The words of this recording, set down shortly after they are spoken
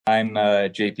I'm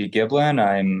JP Giblin.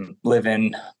 I'm live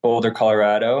in Boulder,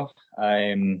 Colorado.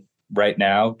 I'm right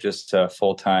now just a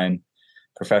full-time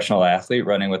professional athlete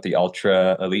running with the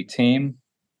ultra elite team.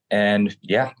 And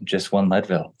yeah, just won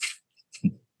Leadville.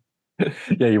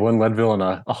 Yeah, you won Leadville in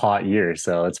a hot year,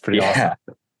 so it's pretty awesome.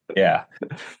 Yeah,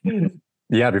 yeah.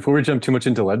 Yeah, before we jump too much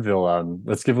into Leadville,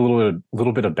 let's give a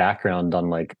little bit of background on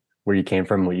like where you came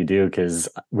from, what you do, because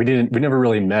we never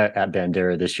really met at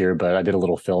Bandera this year, but I did a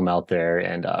little film out there,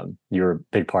 and you were a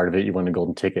big part of it. You won a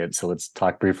golden ticket, so let's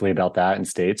talk briefly about that in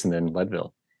States and then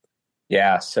Leadville.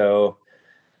 Yeah. So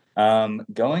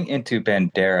going into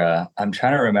Bandera, I'm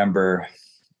trying to remember.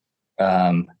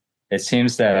 Um, it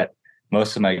seems that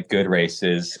most of my good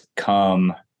races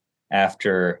come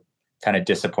after kind of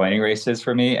disappointing races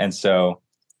for me. And so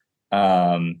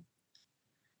um,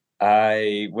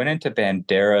 I went into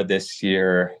Bandera this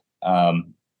year,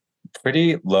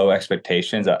 pretty low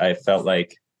expectations. I felt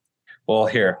like, well,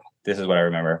 here, this is what I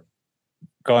remember.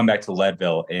 Going back to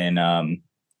Leadville in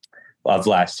of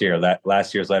last year,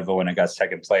 last year's Leadville when I got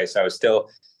second place, I was still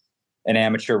an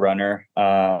amateur runner,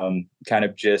 kind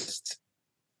of just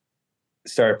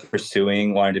started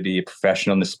pursuing, wanted to be a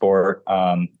professional in the sport.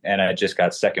 And I just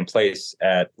got second place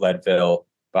at Leadville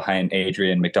behind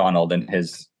Adrian McDonald and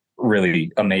his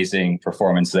really amazing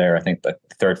performance there. I think the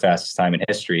third fastest time in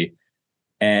history.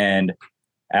 And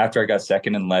after I got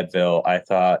second in Leadville, I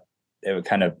thought it would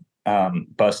kind of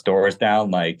bust doors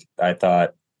down. Like I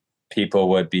thought people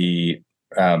would be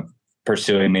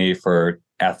pursuing me for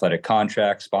athletic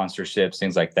contracts, sponsorships,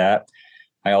 things like that.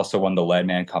 I also won the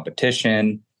Leadman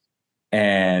competition.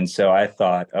 And so I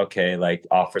thought, okay, like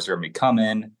offers are gonna be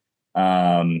coming.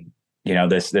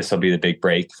 This will be the big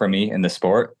break for me in the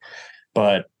sport.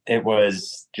 But it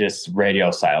was just radio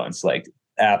silence, like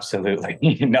absolutely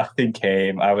nothing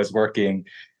came. I was working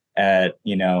at,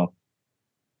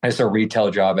 as a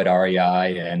retail job at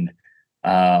REI and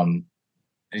um,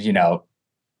 you know,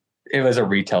 it was a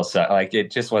retail site. Like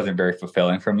it just wasn't very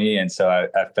fulfilling for me. And so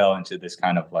I fell into this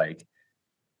kind of like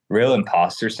real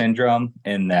imposter syndrome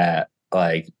in that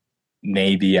like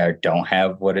maybe I don't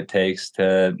have what it takes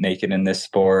to make it in this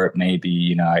sport.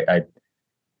 Maybe, I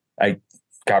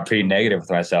got pretty negative with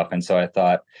myself. And so I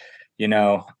thought, you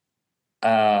know,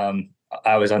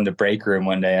 I was on the break room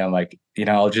one day. I'm like,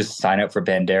 I'll just sign up for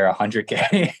Bandera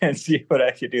 100K and see what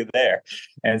I could do there.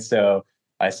 And so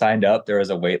I signed up. There was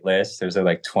a wait list. There was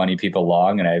like 20 people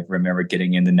long. And I remember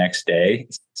getting in the next day,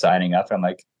 signing up. I'm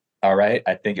like, all right,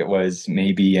 I think it was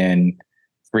maybe in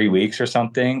 3 weeks or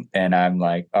something. And I'm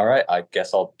like, all right, I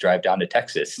guess I'll drive down to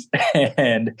Texas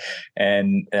and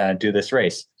do this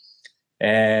race.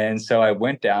 And so I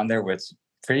went down there with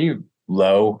pretty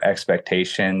low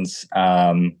expectations.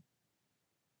 I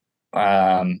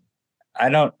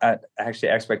don't actually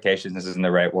expectations isn't the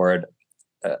right word.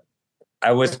 Uh,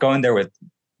 I was going there with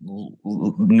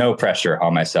no pressure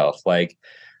on myself. Like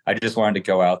I just wanted to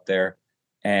go out there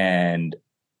and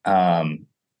um,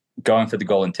 going for the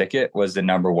golden ticket was the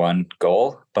number one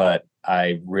goal, but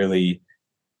I really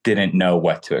didn't know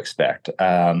what to expect.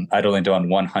 I'd only done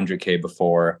 100K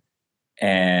before,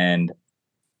 and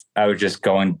I was just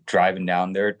driving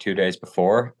down there 2 days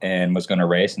before and was going to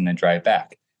race and then drive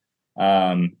back.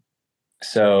 Um,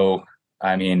 so,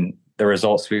 I mean, the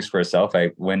result speaks for itself.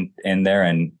 I went in there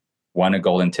and won a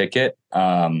golden ticket.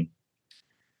 And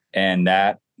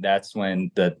that's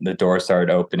when the door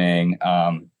started opening.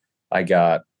 I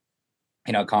got,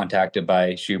 contacted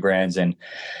by shoe brands and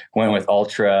went with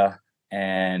Ultra.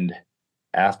 And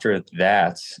after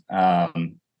that,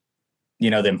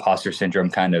 the imposter syndrome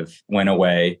kind of went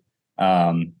away.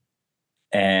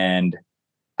 And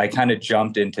I kind of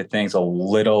jumped into things a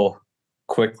little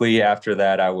quickly after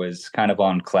that. I was kind of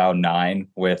on cloud nine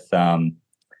with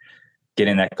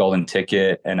getting that golden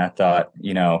ticket. And I thought,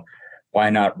 why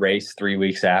not race 3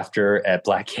 weeks after at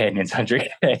Black Canyon's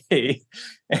 100K?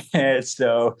 And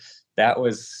so that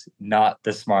was not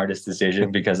the smartest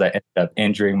decision because I ended up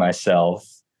injuring myself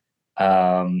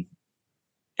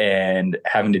and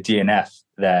having to DNF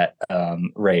that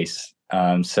race.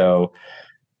 So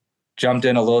jumped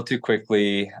in a little too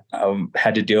quickly,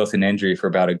 had to deal with an injury for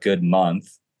about a good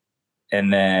month,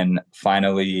 and then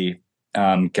finally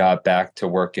got back to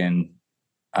working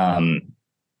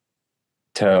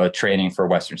to training for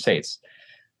Western States.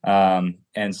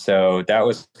 And so that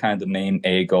was kind of the main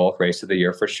A goal race of the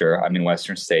year for sure. I mean,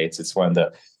 Western States, it's one of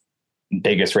the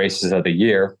biggest races of the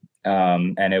year.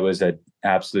 And it was an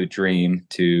absolute dream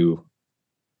to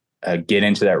get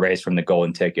into that race from the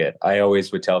golden ticket. I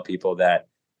always would tell people that,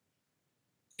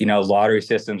 lottery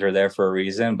systems are there for a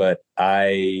reason, but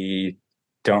I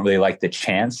don't really like the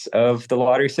chance of the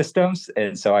lottery systems.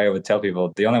 And so I would tell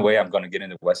people the only way I'm going to get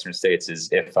into Western States is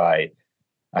if I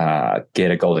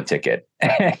get a golden ticket.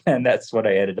 And that's what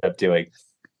I ended up doing.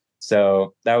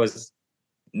 So that was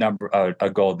a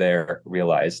goal there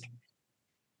realized.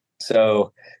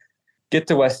 So get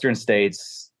to Western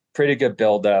States, pretty good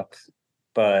build up,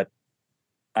 but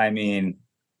I mean,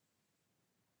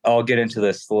 I'll get into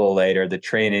this a little later. The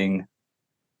training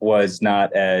was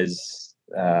not as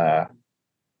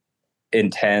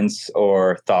intense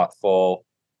or thoughtful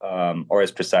or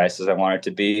as precise as I wanted it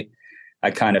to be.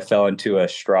 I kind of fell into a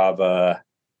Strava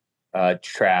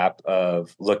trap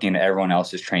of looking at everyone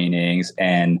else's trainings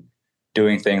and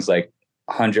doing things like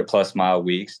 100+ mile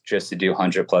weeks just to do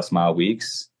 100+ mile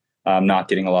weeks, not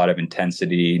getting a lot of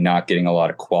intensity, not getting a lot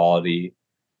of quality,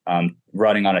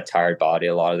 running on a tired body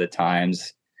a lot of the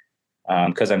times.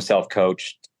 Because I'm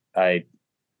self-coached, I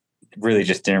really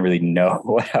just didn't really know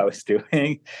what I was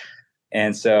doing.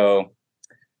 And so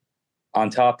on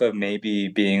top of maybe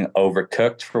being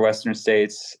overcooked for Western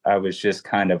States, I was just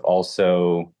kind of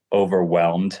also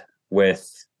overwhelmed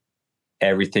with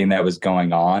everything that was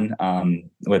going on,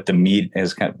 with it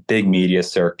was kind of big media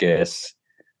circus,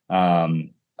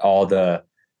 all the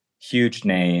huge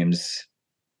names.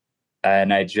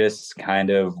 And I just kind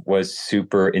of was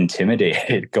super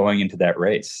intimidated going into that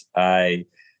race. I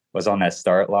was on that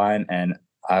start line and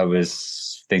I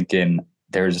was thinking,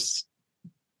 there's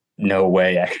no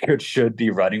way I should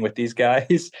be running with these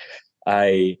guys.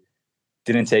 I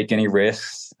didn't take any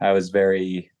risks. I was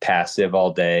very passive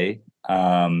all day.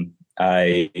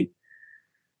 I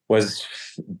was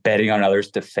betting on others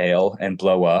to fail and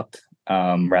blow up,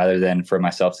 rather than for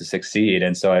myself to succeed.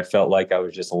 And so I felt like I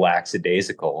was just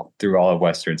lackadaisical through all of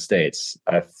Western States.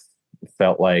 I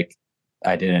felt like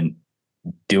I didn't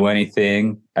do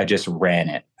anything. I just ran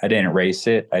it. I didn't race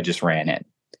it. I just ran it.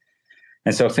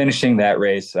 And so finishing that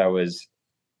race, I was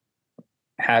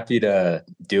happy to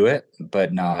do it,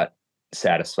 but not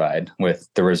satisfied with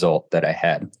the result that I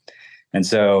had. And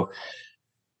so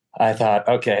I thought,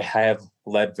 okay, I have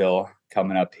Leadville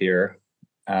coming up here.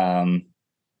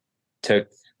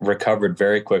 Recovered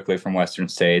very quickly from Western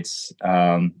States.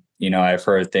 I've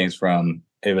heard things from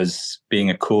it was being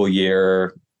a cool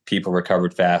year, people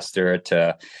recovered faster,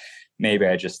 to maybe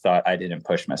I just thought I didn't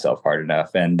push myself hard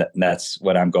enough. And that's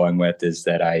what I'm going with, is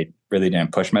that I really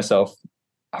didn't push myself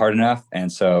hard enough.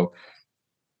 And so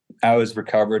I was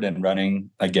recovered and running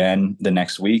again the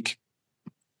next week.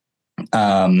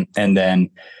 And then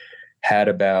had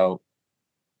about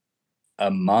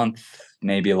a month,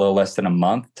 maybe a little less than a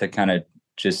month, to kind of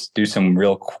just do some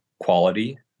real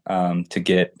quality, to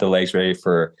get the legs ready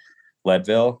for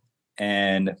Leadville.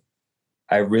 And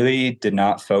I really did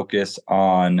not focus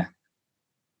on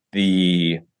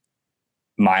the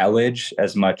mileage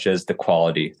as much as the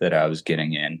quality that I was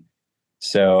getting in.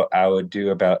 So I would do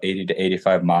about 80 to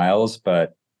 85 miles,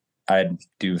 but I'd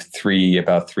do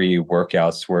about three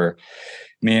workouts where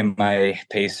me and my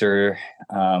pacer,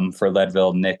 for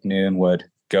Leadville, Nick Noon, would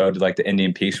go to like the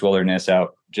Indian Peaks Wilderness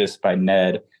out just by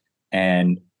Ned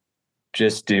and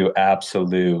just do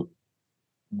absolute,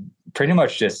 pretty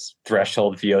much just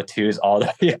threshold VO2s all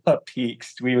the way up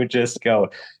peaks. We would just go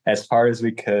as far as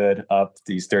we could up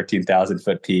these 13,000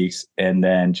 foot peaks and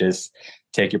then just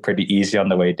take it pretty easy on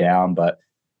the way down. But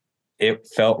it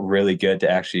felt really good to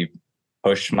actually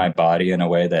push my body in a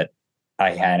way that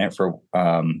I hadn't for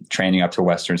training up to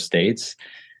Western States.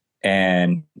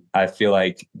 And I feel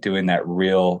like doing that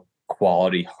real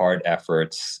quality hard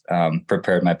efforts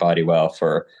prepared my body well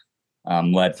for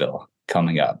Leadville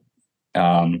coming up.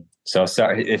 So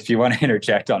sorry if you want to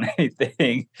interject on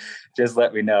anything, just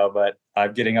let me know. But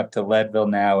I'm getting up to Leadville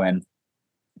now, and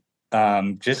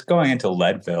just going into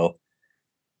Leadville,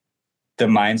 the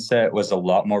mindset was a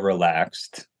lot more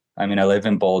relaxed. I mean, I live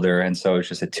in Boulder, and so it's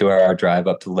just a 2-hour drive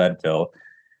up to Leadville.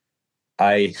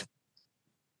 I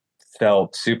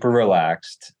felt super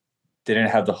relaxed, didn't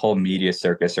have the whole media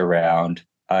circus around.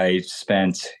 I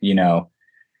spent,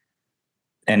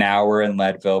 an hour in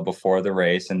Leadville before the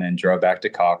race and then drove back to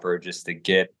Copper just to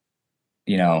get,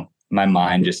 my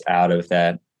mind just out of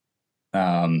that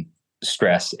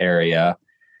stress area.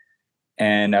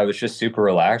 And I was just super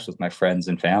relaxed with my friends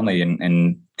and family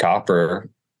in Copper,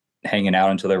 hanging out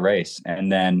until the race.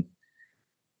 And then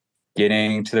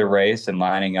getting to the race and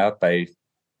lining up,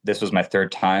 this was my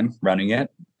third time running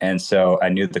it. And so I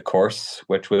knew the course,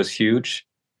 which was huge.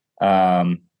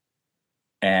 And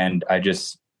I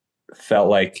just felt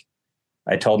like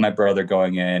I told my brother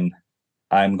going in,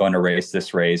 I'm going to race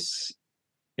this race.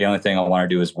 The only thing I want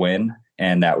to do is win.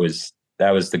 And that was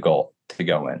the goal to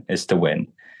go in, is to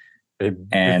win. Hey,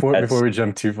 And before that's, we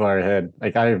jump too far ahead,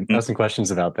 like I have some questions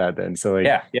about that then. So like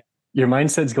yeah, yeah, your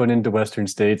mindsets going into Western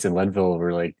states and Leadville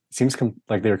were like seems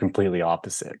like they were completely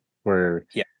opposite. Where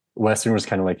yeah. Western was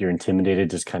kind of like you're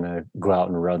intimidated, just kind of go out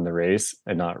and run the race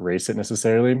and not race it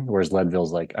necessarily. Whereas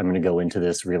Leadville's like I'm going to go into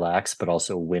this, relax, but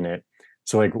also win it.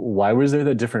 So like, why was there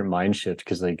that different mind shift?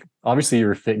 Because like obviously you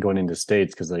were fit going into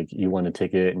states because like you won a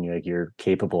ticket and you're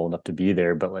capable enough to be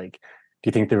there. But like, do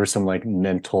you think there was some like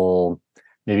mental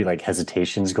maybe like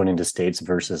hesitations going into states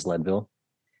versus Leadville?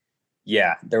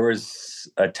 Yeah, there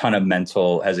was a ton of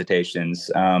mental hesitations.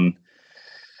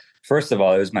 First of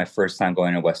all, it was my first time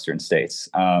going to Western states.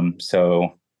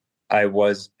 So I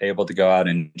was able to go out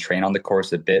and train on the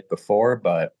course a bit before,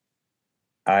 but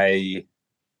I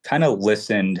kind of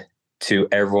listened to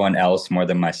everyone else more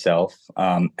than myself.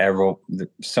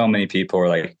 So many people were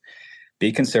like,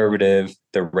 be conservative.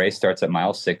 The race starts at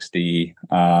mile 60.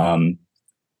 Don't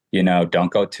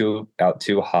go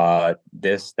too hot,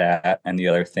 this, that, and the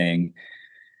other thing.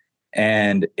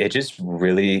 And it just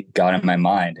really got in my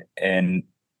mind. And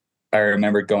I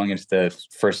remember going into the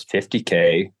first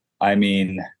 50K. I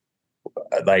mean,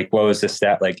 like, what was the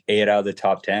stat? Like 8 out of the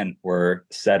top 10 were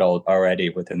settled already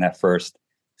within that first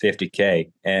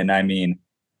 50K. And I mean,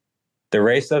 the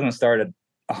race doesn't start at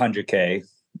 100K.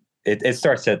 It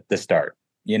starts at the start.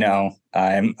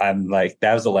 I'm like,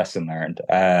 that was a lesson learned.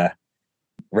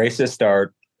 Races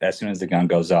start as soon as the gun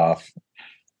goes off.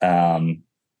 Um,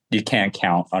 you can't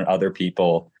count on other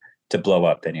people to blow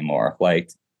up anymore. Like,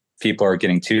 people are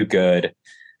getting too good.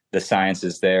 The science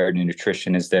is there. The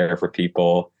nutrition is there for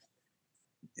people.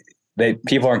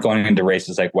 People aren't going into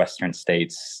races like Western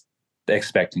states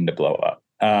expecting to blow up.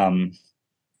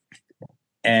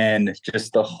 And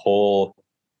just the whole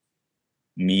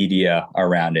media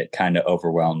around it kind of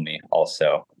overwhelmed me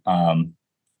also.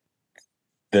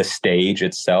 The stage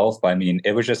itself, I mean,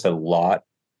 it was just a lot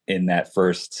in that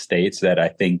first states that I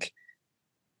think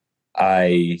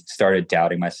I started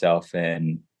doubting myself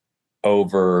and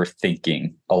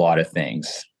overthinking a lot of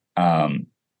things.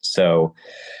 So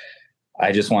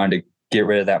I just wanted to get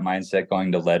rid of that mindset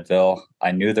going to Leadville.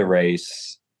 I knew the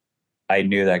race. I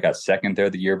knew that I got second there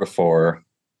the year before.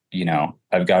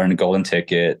 I've gotten a golden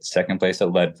ticket, second place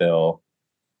at Leadville.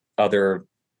 Other,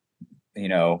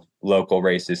 local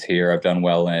races here I've done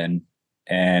well in.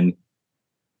 And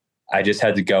I just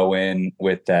had to go in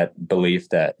with that belief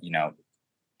that,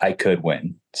 I could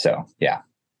win. So, yeah.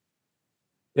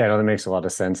 Yeah, no, that makes a lot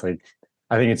of sense. Like,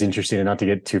 I think it's interesting, and not to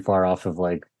get too far off of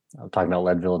like talking about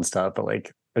Leadville and stuff, but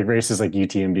like races like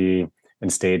UTMB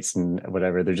and states and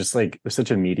whatever, they're just like there's such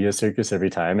a media circus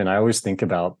every time. And I always think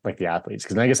about like the athletes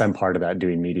because I guess I'm part of that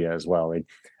doing media as well. Like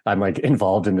I'm like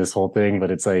involved in this whole thing,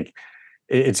 but it's like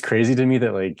it's crazy to me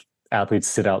that like athletes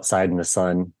sit outside in the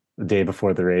sun the day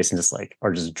before the race and just like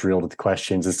are just drilled with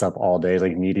questions and stuff all day,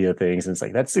 like media things. And it's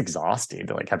like that's exhausting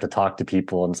to like have to talk to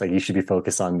people. And it's like you should be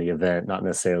focused on the event, not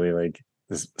necessarily like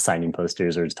just signing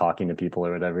posters or just talking to people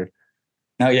or whatever.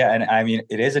 No, yeah. And I mean,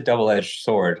 it is a double-edged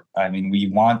sword. I mean, we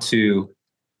want to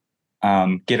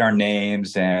get our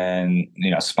names and,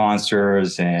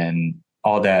 sponsors and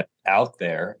all that out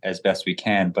there as best we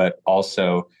can. But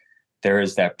also, there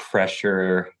is that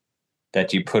pressure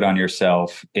that you put on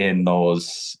yourself in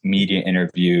those media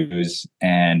interviews.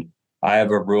 And I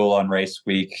have a rule on race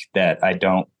week that I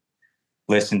don't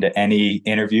listen to any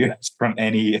interviews from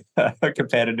any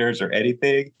competitors or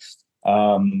anything.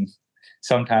 Um,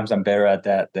 Sometimes I'm better at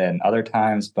that than other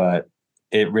times, but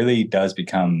it really does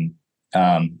become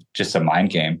just a mind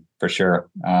game for sure.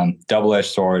 Double-edged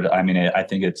sword. I mean, I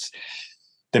think it's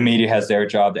the media has their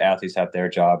job, the athletes have their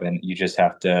job, and you just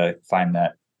have to find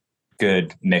that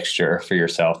good mixture for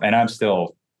yourself. And I'm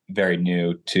still very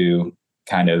new to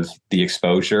kind of the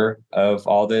exposure of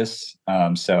all this.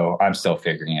 So I'm still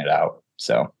figuring it out.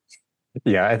 So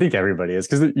Yeah, I think everybody is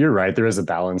because you're right. There is a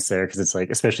balance there because it's like,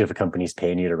 especially if a company's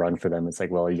paying you to run for them, it's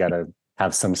like, well, you got to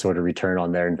have some sort of return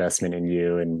on their investment in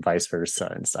you and vice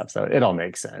versa and stuff. So it all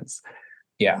makes sense.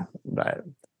 yeah. But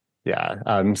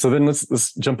yeah. So then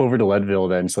let's jump over to Leadville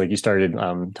then. So like you started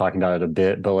talking about it a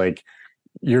bit, but like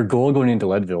your goal going into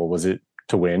Leadville, was it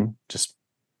to win just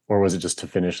or was it just to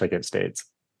finish like at states?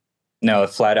 No,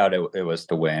 flat out it was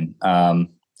to win.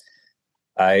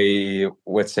 I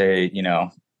would say,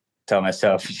 tell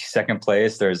myself second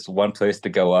place, there's one place to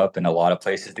go up and a lot of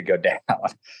places to go down.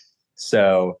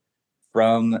 So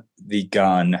from the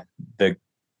gun, the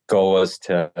goal was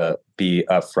to be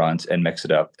up front and mix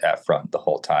it up at front the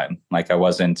whole time. Like, I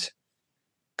wasn't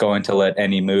going to let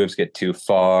any moves get too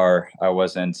far. I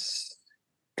wasn't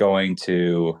going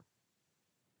to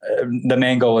the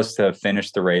main goal was to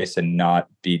finish the race and not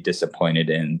be disappointed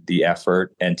in the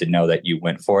effort and to know that you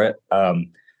went for it.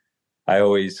 I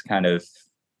always kind of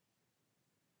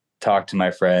talk to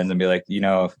my friends and be like,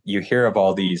 you hear of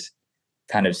all these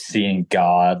kind of seeing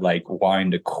God, like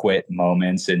wanting to quit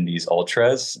moments in these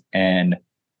ultras. And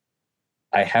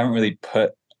I haven't really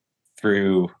put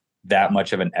through that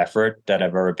much of an effort that I've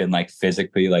ever been like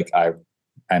physically, like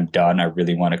I'm done. I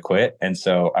really want to quit. And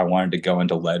so I wanted to go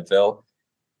into Leadville.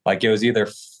 Like it was either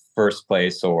first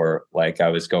place or like I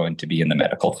was going to be in the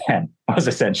medical tent was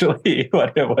essentially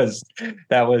what it was.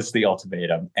 That was the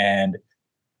ultimatum. And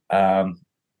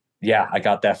yeah, I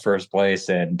got that first place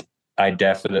and I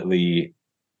definitely,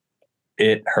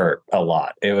 it hurt a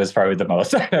lot. It was probably the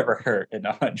most I've ever hurt in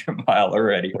a 100-mile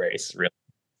already race, really.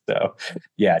 So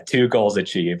yeah, 2 goals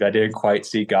achieved. I didn't quite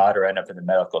see God or end up in the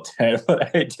medical tent,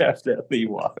 but I definitely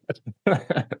won. I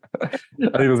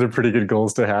think those are pretty good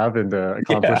goals to have and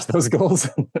accomplish those goals.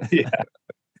 Yeah.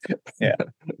 Yeah.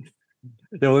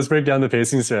 Yeah, well, let's break down the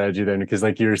pacing strategy then, because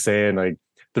like you were saying, like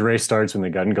the race starts when the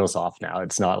gun goes off now.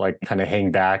 It's not like kind of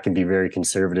hang back and be very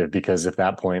conservative because at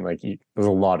that point, like there's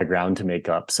a lot of ground to make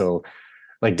up. So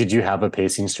like, did you have a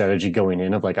pacing strategy going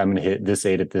in of like, I'm going to hit this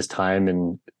 8 at this time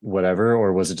and whatever,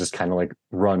 or was it just kind of like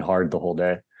run hard the whole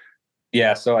day?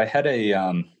 Yeah. So I had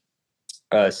a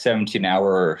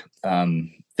 17-hour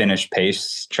finish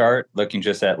pace chart looking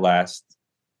just at last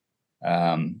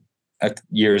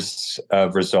years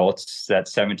of results. That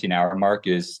 17-hour mark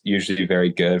is usually very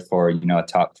good for, a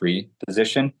top 3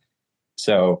 position.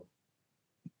 So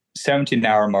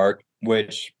 17-hour mark,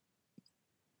 which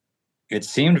it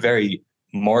seemed very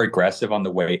more aggressive on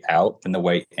the way out than the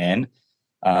way in.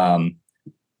 I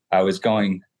was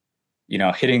going,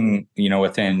 hitting,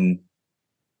 within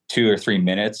 2 or 3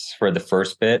 minutes for the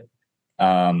first bit.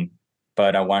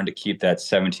 But I wanted to keep that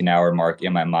 17-hour mark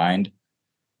in my mind.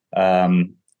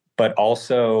 But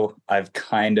also I've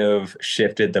kind of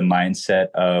shifted the mindset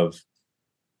of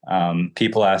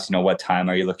people ask, what time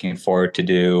are you looking forward to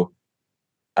do?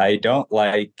 I don't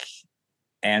like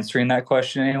answering that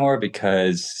question anymore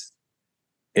because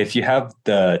if you have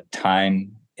the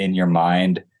time in your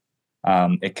mind,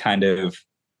 it kind of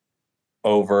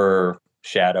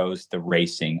overshadows the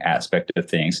racing aspect of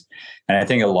things. And I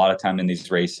think a lot of time in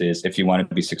these races, if you want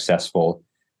to be successful,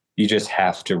 you just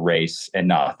have to race and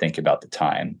not think about the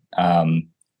time.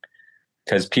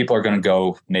 Because people are going to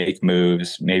go make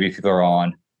moves. Maybe people are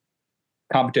on.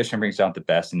 Competition brings out the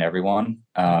best in everyone.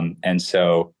 And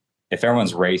so if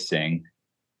everyone's racing,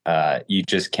 you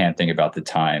just can't think about the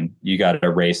time. You got to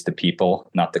race the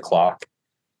people, not the clock.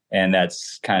 And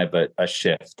that's kind of a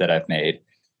shift that I've made.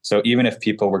 So even if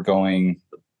people were going,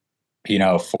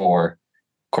 for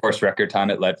course record time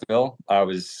at Leadville, I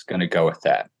was going to go with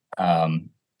that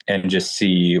and just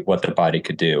see what the body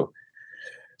could do.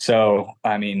 So,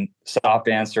 soft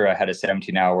answer, I had a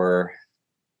 17-hour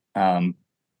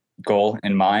goal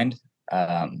in mind,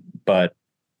 but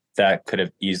that could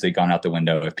have easily gone out the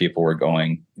window if people were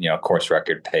going, course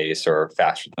record pace or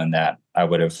faster than that. I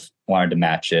would have wanted to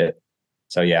match it.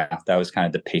 So yeah, that was kind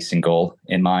of the pacing goal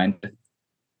in mind.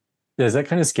 Yeah, is that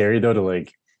kind of scary though to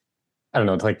like, I don't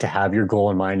know, to like to have your goal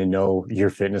in mind and know your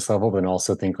fitness level, but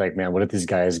also think like, man, what if these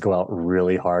guys go out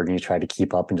really hard and you try to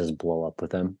keep up and just blow up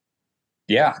with them?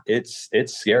 Yeah, it's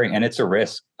scary and it's a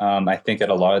risk. I think at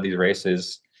a lot of these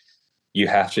races, you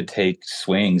have to take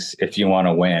swings if you want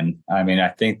to win. I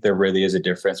think there really is a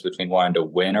difference between wanting to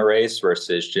win a race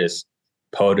versus just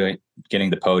getting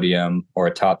the podium or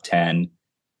a top 10.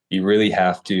 You really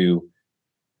have to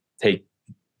take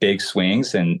big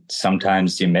swings, and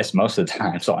sometimes you miss. Most of the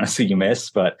times, honestly, you miss.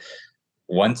 But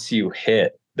once you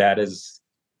hit, that's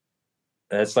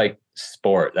like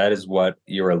sport. That is what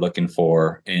you are looking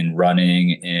for in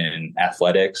running, in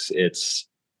athletics. It's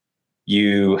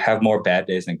you have more bad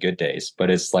days than good days,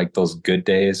 but it's like those good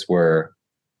days where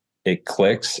it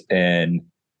clicks and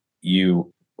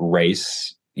you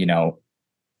race,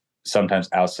 sometimes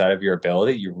outside of your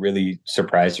ability, you really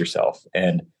surprise yourself.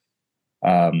 And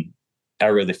I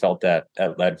really felt that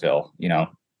at Leadville,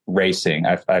 racing.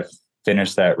 I've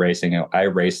finished that racing. I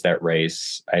raced that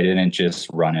race. I didn't just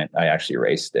run it. I actually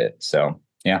raced it. So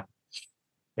yeah.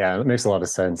 Yeah, it makes a lot of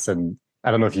sense. And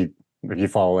I don't know if you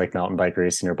follow like mountain bike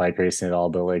racing or bike racing at all,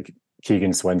 but like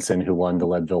Keegan Swenson, who won the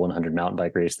Leadville 100 mountain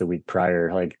bike race the week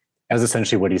prior, like as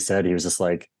essentially what he said. He was just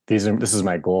like, this is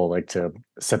my goal, like to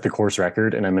set the course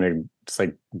record, and I'm going to just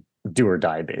like do or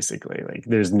die, basically. Like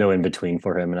there's no in between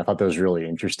for him. And I thought that was really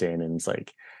interesting. And it's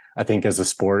like, I think as the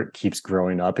sport keeps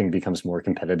growing up and becomes more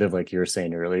competitive, like you were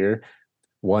saying earlier,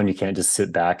 one, you can't just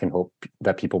sit back and hope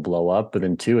that people blow up. But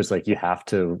then two, it's like you have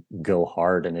to go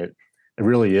hard, and it it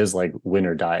really is like win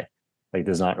or die. Like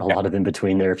there's not a lot of in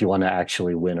between there if you want to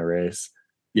actually win a race.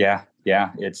 Yeah,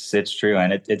 yeah, it's true,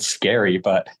 and it's scary,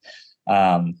 but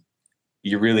um,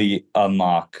 you really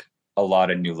unlock a lot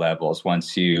of new levels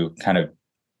once you kind of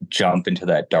jump into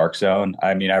that dark zone.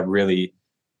 I mean, I really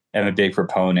am a big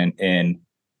proponent in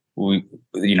we,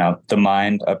 the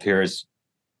mind up here is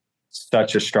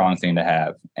such a strong thing to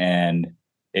have, and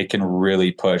it can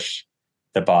really push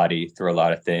the body through a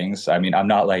lot of things. I mean,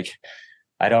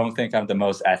 I don't think I'm the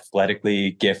most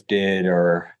athletically gifted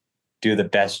or do the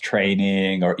best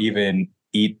training or even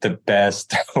eat the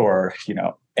best or,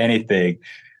 anything.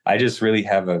 I just really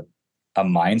have a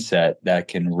mindset that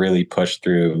can really push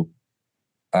through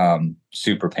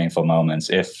super painful moments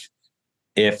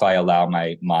if I allow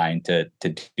my mind to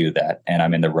do that and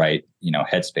I'm in the right,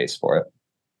 headspace for it.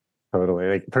 Totally.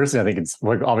 Like personally, I think it's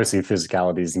like obviously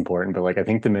physicality is important, but like I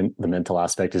think the mental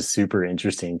aspect is super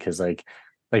interesting because like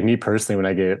me personally, when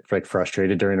I get like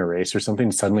frustrated during a race or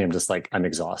something, suddenly I'm just like I'm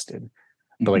exhausted.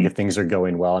 But like Mm-hmm. if things are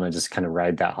going well and I just kind of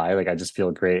ride that high, like I just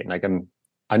feel great. And like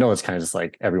I know it's kind of just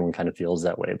like everyone kind of feels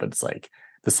that way, but it's like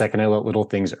the second I let little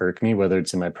things irk me, whether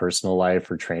it's in my personal life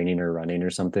or training or running or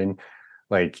something,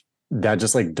 like that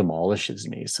just like demolishes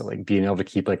me. So like being able to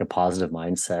keep like a positive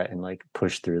mindset and like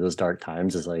push through those dark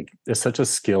times is such a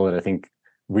skill that I think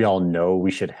we all know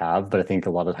we should have. But I think a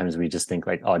lot of times we just think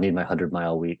like, oh, I need my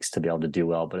 100-mile weeks to be able to do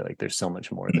well. But like there's so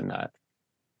much more than that.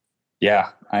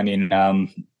 Yeah, I mean,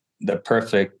 the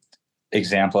perfect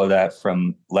example of that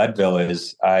from Leadville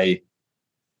is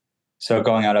so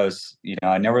going out,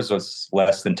 I never was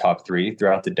less than top three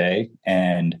throughout the day.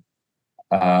 And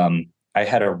I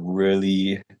had a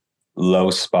really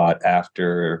low spot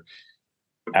after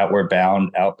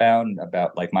outbound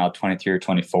about like mile 23 or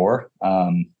 24.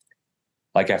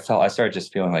 Like I started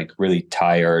just feeling like really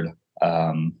tired,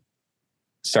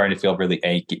 starting to feel really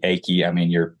achy. I mean,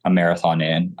 you're a marathon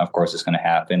in, of course it's going to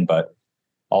happen, but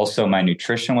also my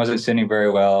nutrition wasn't sitting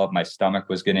very well. My stomach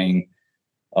was getting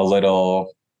a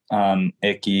little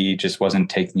icky, just wasn't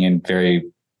taking in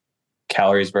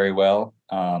calories very well.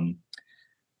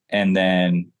 And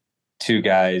then two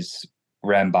guys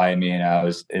ran by me and I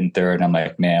was in third. And I'm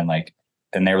like, man, like,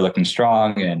 and they were looking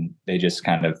strong and they just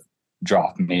kind of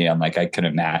dropped me. I'm like, I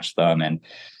couldn't match them. And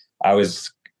I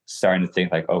was starting to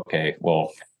think like, okay,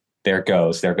 well, there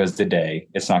goes the day.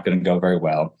 It's not going to go very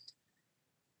well.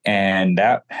 And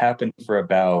that happened for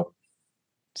about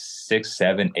 6,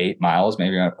 7, 8 miles,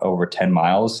 maybe over 10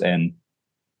 miles. And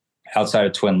outside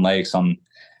of Twin Lakes on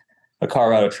the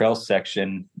Colorado Trail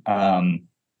section,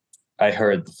 I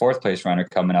heard the fourth place runner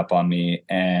coming up on me,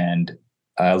 and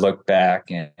I looked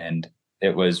back, and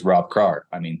it was Rob Carr.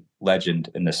 I mean, legend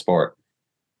in the sport.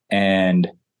 And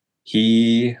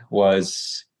he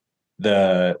was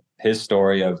his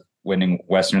story of winning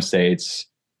Western States,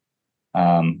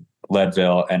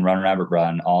 Leadville, and Run Rabbit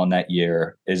Run all in that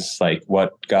year is like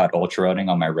what got ultra running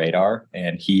on my radar.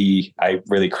 And I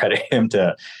really credit him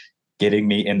to getting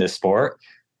me in the sport.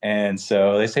 And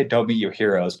so they say, don't meet your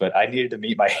heroes, but I needed to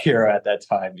meet my hero at that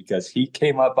time because he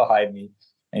came up behind me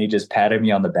and he just patted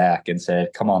me on the back and said,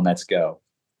 come on, let's go.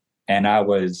 And I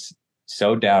was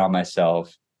so down on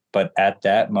myself. But at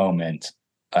that moment,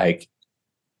 like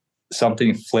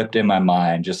something flipped in my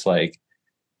mind, just like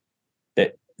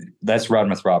that. Let's run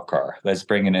with Rob Carr. Let's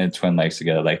bring it into Twin Lakes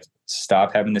together. Like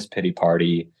stop having this pity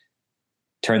party,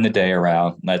 turn the day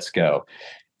around. Let's go.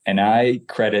 And I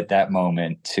credit that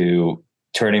moment to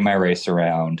turning my race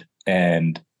around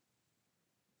and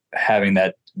having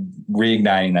that,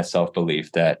 reigniting that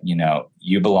self-belief that,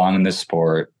 you belong in this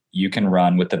sport. You can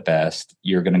run with the best.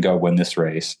 You're going to go win this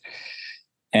race.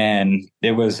 And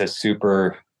it was a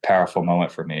super powerful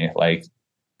moment for me. Like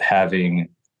having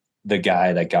the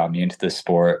guy that got me into the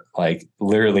sport, like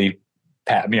literally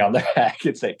pat me on the back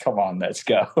and say, come on, let's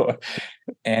go.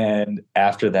 And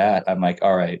after that, I'm like,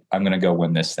 all right, I'm going to go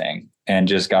win this thing, and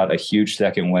just got a huge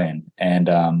second win. And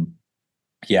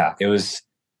yeah, it was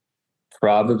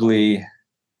probably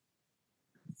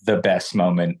the best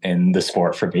moment in the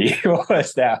sport for me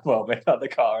was that moment on the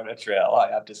Colorado Trail.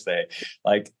 I have to say,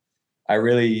 like, I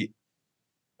really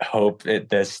hope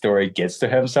this story gets to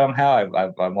him somehow.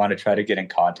 I want to try to get in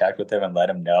contact with him and let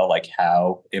him know like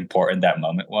how important that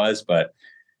moment was. But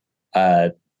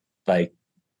like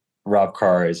Rob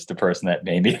Carr is the person that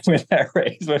made me win that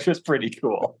race, which was pretty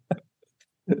cool.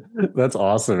 That's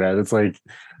awesome, man. It's like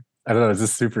I don't know, it's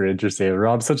just super interesting.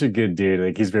 Rob's such a good dude.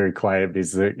 Like he's very quiet, but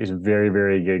he's a very,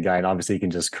 very good guy. And obviously he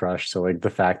can just crush. So like the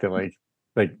fact that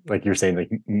like you're saying, like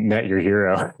met your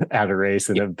hero at a race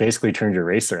and it basically turned your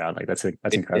race around. Like that's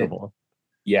incredible.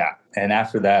 Yeah. And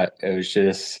after that, it was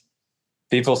just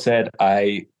people said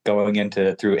I going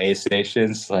into through aid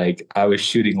stations, like I was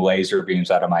shooting laser beams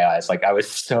out of my eyes. Like I was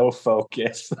so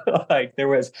focused. Like there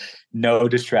was no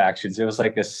distractions. It was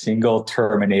like a single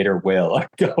Terminator will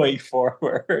going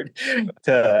forward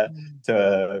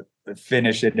to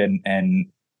finish it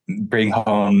and bring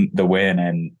home the win.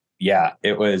 And yeah,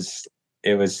 it was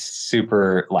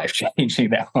super life changing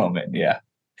that moment. Yeah.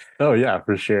 Oh yeah,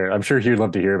 for sure. I'm sure he'd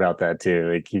love to hear about that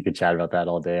too. Like he could chat about that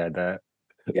all day, I bet.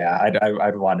 Yeah,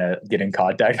 I'd want to get in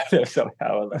contact with him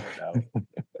somehow and let him know.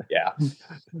 Yeah.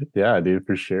 Yeah, dude,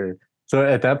 for sure. So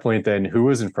at that point then, who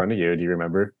was in front of you? Do you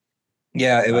remember?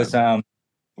 Yeah, it was Um,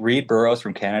 Reed Burrows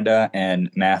from Canada and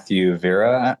Matthew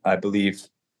Vera. I believe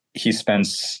he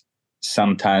spends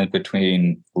some time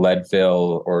between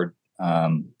Leadville or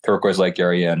Turquoise Lake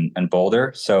area and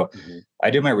Boulder. So mhm. I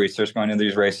do my research going into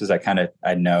these races.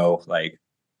 I know like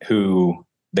who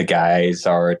the guys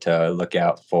are to look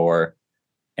out for,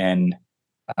 and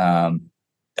um,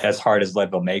 as hard as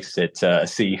Leadville makes it to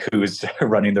see who's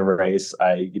running the race,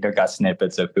 I got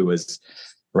snippets of who was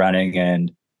running,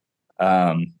 and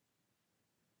um,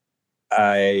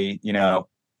 I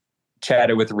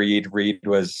chatted with Reed. Reed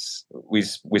was we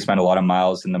spent a lot of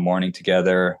miles in the morning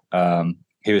together.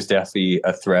 He was definitely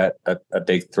a threat, a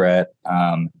big threat.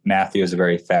 Matthew is a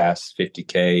very fast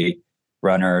 50K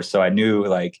runner, so I knew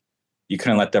like you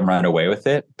couldn't let them run away with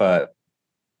it. But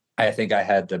I think I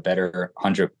had the better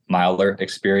 100 miler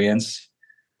experience,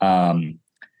 um,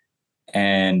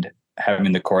 and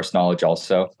having the course knowledge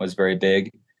also was very big.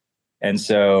 And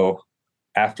so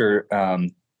after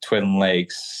Twin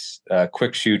Lakes,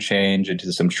 quick shoe change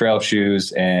into some trail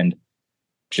shoes and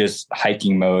just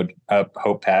hiking mode up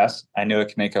Hope Pass. I knew it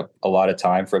could make up a lot of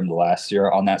time from the last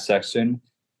year on that section.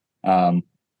 Um,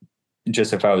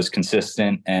 just if I was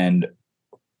consistent and,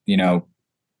 you know,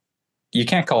 you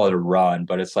can't call it a run,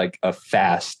 but it's like a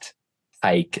fast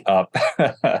hike up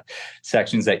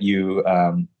sections that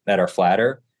are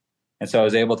flatter. And so I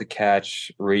was able to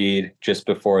catch Reed just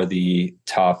before the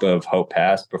top of Hope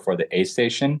Pass, before the A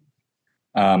station.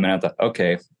 And I thought,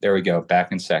 okay, there we go,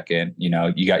 back in second. You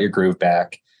got your groove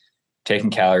back, taking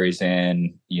calories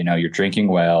in, you're drinking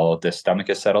well, the stomach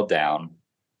has settled down.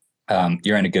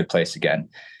 You're in a good place again.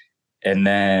 And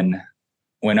then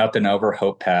went up and over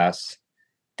Hope Pass,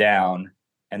 down.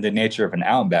 And the nature of an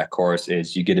out and back course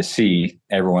is you get to see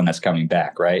everyone that's coming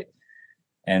back, right?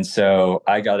 And so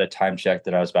I got a time check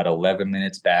that I was about 11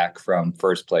 minutes back from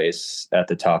first place at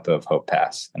the top of Hope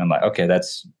Pass. And I'm like, okay,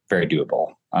 that's very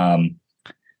doable.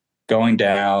 Going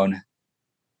down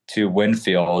to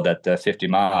Winfield at the 50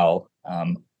 mile,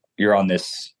 you're on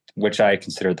this, which I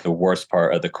consider the worst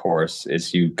part of the course,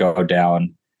 is you go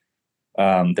down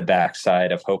the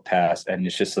backside of Hope Pass, and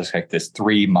it just looks like this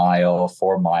 3 mile,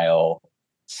 4 mile,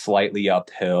 slightly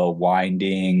uphill,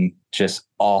 winding, just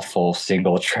awful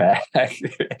single track.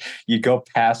 You go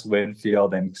past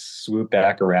Winfield and swoop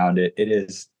back around it. It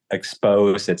is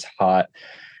exposed. It's hot.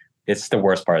 It's the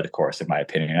worst part of the course, in my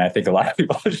opinion. And I think a lot of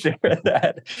people share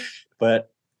that.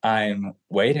 But I'm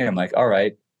waiting. I'm like, all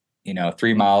right,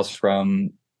 3 miles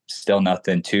from still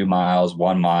nothing, 2 miles,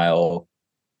 1 mile.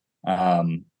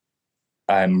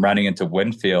 I'm running into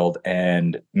Winfield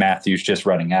and Matthew's just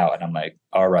running out. And I'm like,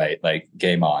 all right, like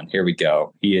game on. Here we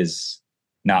go. He is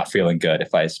not feeling good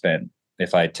if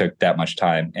I took that much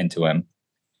time into him.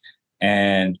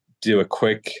 And do a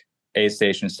quick aid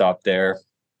station stop there.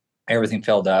 Everything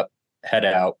filled up, head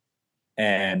out.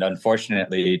 And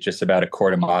unfortunately, just about a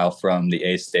quarter mile from the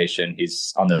aid station,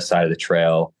 he's on the side of the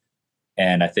trail.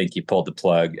 And I think he pulled the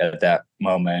plug at that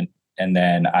moment. And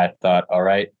then I thought, all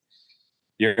right,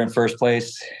 you're in first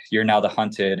place. You're now the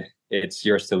hunted. It's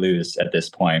yours to lose at this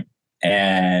point.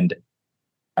 And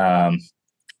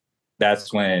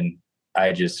that's when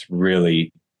I just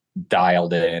really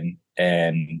dialed in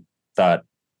and thought,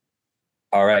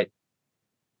 all right,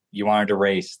 you wanted to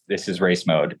race. This is race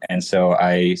mode. And so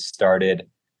I started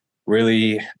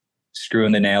really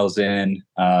screwing the nails in,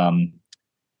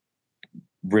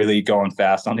 really going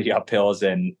fast on the uphills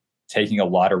and taking a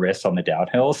lot of risks on the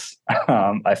downhills.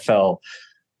 I fell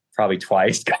probably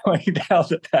twice going down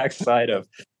the backside of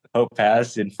Hope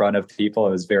Pass in front of people.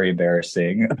 It was very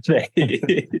embarrassing.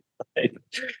 Like,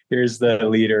 here's the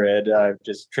leader, and I'm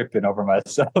just tripping over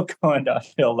myself going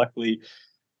downhill. Luckily,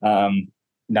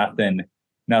 nothing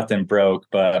broke.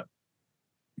 But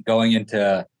going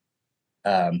into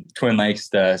Twin Lakes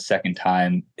the second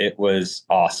time, it was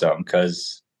awesome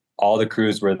because all the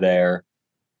crews were there.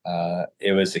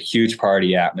 It was a huge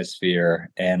party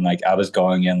atmosphere, and like I was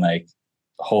going in like,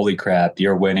 holy crap,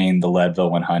 you're winning the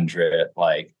Leadville 100.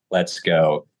 Like, let's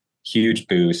go. Huge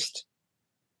boost.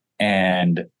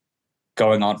 And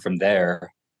going on from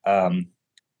there,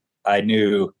 I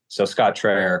knew, so Scott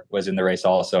Traer was in the race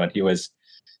also, and he was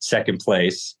second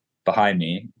place behind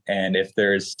me. And if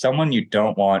there's someone you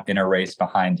don't want in a race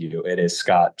behind you, it is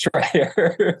Scott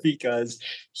Traer because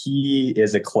he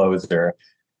is a closer.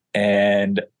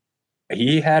 And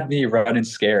he had me running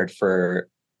scared for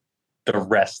the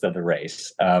rest of the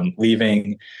race.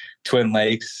 Leaving Twin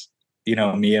Lakes,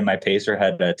 me and my pacer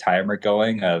had a timer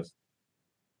going of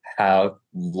how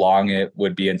long it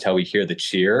would be until we hear the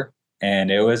cheer.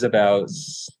 And it was about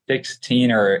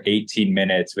 16 or 18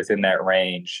 minutes within that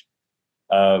range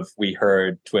of we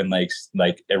heard Twin Lakes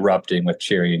like erupting with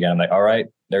cheering again. I'm like, all right,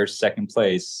 there's second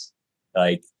place.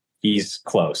 Like he's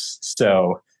close.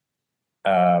 So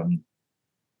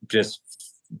just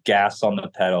gas on the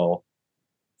pedal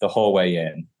the whole way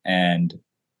in. And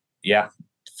yeah,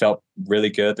 felt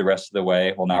really good the rest of the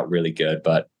way. Well, not really good,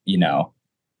 but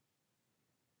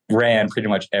ran pretty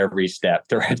much every step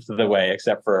the rest of the way,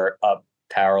 except for up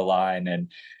power line and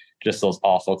just those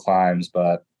awful climbs.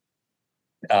 But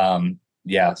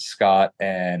yeah, Scott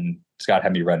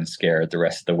had me running scared the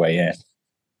rest of the way in.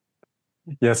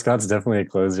 Yeah, Scott's definitely a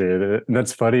closer. And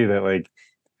that's funny that like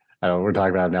I don't know, we're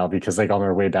talking about it now because like on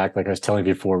our way back, like I was telling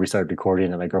you before we started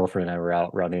recording, and my girlfriend and I were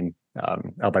out running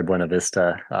out by Buena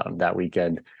Vista that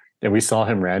weekend. And we saw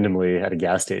him randomly at a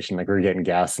gas station, like we were getting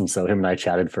gas. And so him and I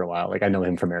chatted for a while. Like I know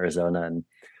him from Arizona, and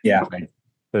Yeah. like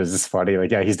it was just funny.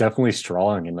 Like, yeah, he's definitely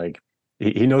strong, and like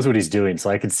he knows what he's doing. So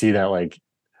I could see that like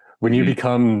when you Mm-hmm.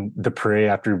 become the prey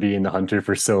after being the hunter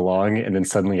for so long, and then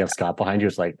suddenly you have Scott behind you,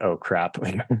 it's like, oh crap,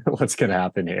 like what's gonna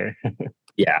happen here?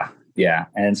 Yeah. Yeah.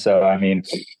 And so, I mean,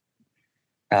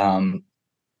 um,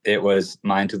 it was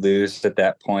mine to lose at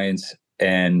that point.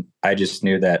 And I just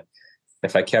knew that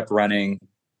if I kept running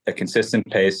a consistent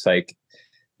pace, like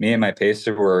me and my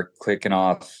pacer were clicking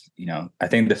off, I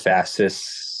think the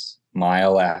fastest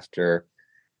mile after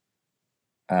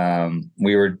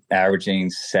we were averaging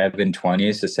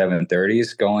 7:20s to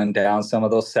 7:30s going down some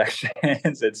of those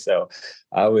sections. And so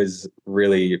I was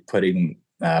really putting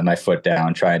my foot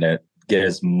down, trying to get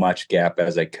as much gap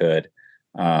as I could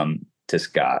to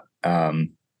Scott.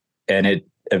 And it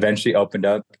eventually opened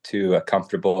up to a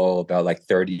comfortable about like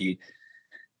 30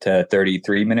 to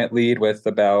 33-minute lead with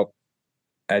about,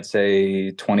 I'd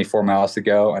say 24 miles to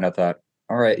go. And I thought,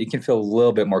 all right, you can feel a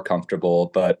little bit more comfortable.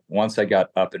 But once I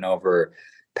got up and over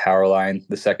power line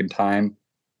the second time,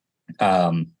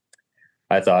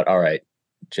 I thought, all right,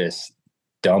 just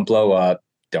don't blow up.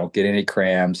 Don't get any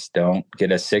cramps. Don't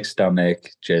get a sick stomach.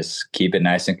 Just keep it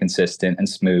nice and consistent and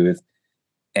smooth.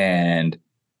 And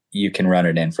you can run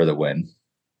it in for the win.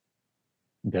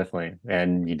 Definitely.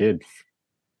 And you did.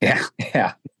 Yeah.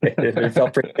 Yeah. It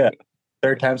felt pretty good.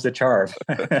 Third time's the charm.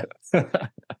 Definitely.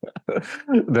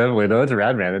 No, it's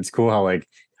rad, man. It's cool how like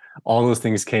all those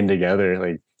things came together.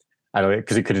 Like I don't know,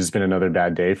 because it could have just been another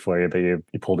bad day for you, but you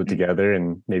pulled it together,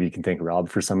 and maybe you can thank Rob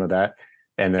for some of that.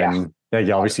 And Yeah. then yeah,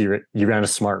 you obviously you ran a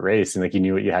smart race, and like you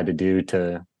knew what you had to do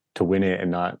to win it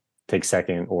and not take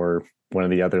second or one of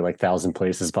the other like 1,000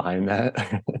 places behind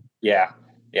that. Yeah.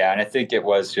 Yeah. And I think it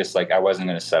was just like I wasn't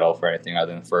going to settle for anything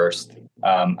other than first.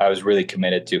 I was really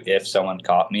committed to if someone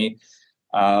caught me,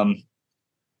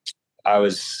 I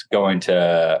was going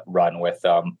to run with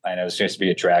them, and it was just to be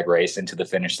a drag race into the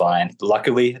finish line.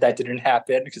 Luckily, that didn't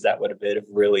happen because that would have been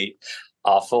really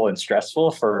awful and stressful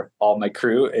for all my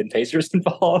crew and pacers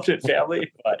involved and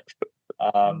family. But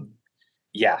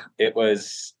yeah, it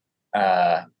was.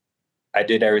 I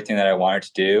did everything that I wanted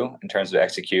to do in terms of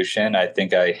execution. I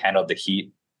think I handled the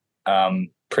heat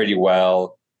pretty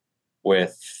well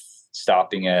with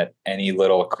stopping at any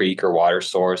little creek or water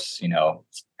source,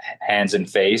 hands and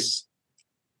face.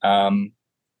 And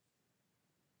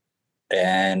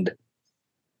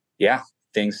yeah,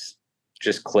 things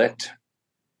just clicked.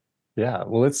 Yeah.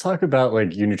 Well, let's talk about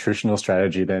like your nutritional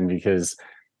strategy then, because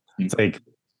it's like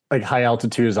high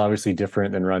altitude is obviously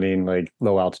different than running. Like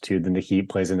low altitude, then the heat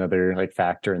plays another like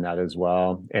factor in that as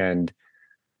well. And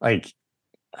like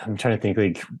I'm trying to think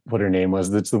like what her name was.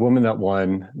 That's the woman that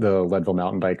won the Leadville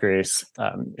mountain bike race.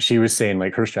 She was saying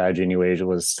like her strategy anyways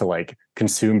was to like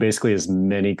consume basically as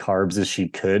many carbs as she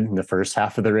could in the first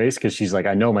half of the race, because she's like,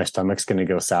 I know my stomach's going to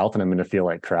go south and I'm going to feel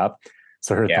like crap.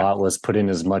 So her Yeah. thought was put in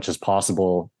as much as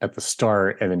possible at the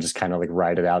start and then just kind of like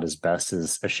ride it out as best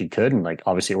as she could. And like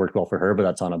obviously it worked well for her, but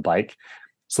that's on a bike.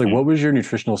 So like what was your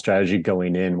nutritional strategy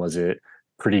going in? Was it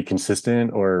pretty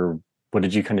consistent, or what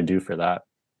did you kind of do for that?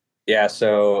 Yeah.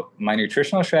 So my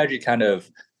nutritional strategy kind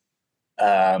of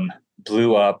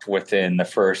blew up within the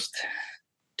first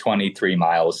 23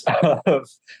 miles of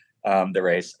the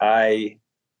race. I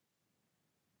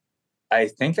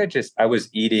think I was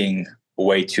eating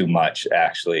way too much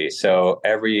actually. So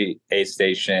every aid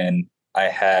station I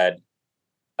had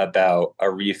about a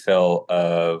refill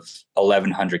of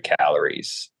 1100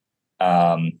 calories.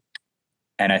 Um,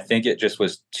 and I think it just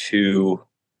was too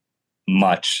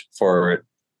much for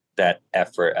that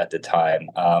effort at the time.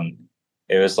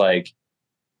 It was like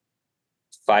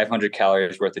 500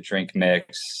 calories worth of drink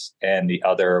mix, and the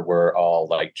other were all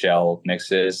like gel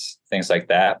mixes, things like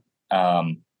that.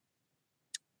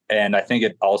 And I think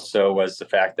it also was the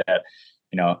fact that,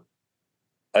 you know,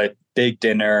 a big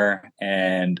dinner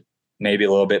and maybe a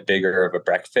little bit bigger of a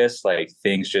breakfast, like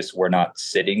things just were not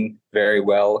sitting very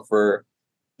well for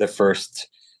the first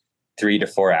 3 to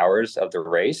 4 hours of the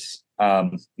race.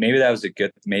 Maybe that was a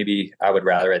good, maybe I would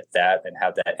rather at that and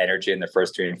have that energy in the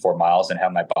first 3 and 4 miles and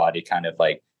have my body kind of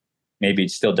like maybe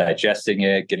still digesting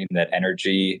it, getting that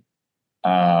energy.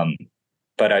 Um,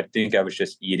 but I think I was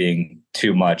just eating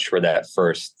too much for that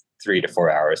first 3 to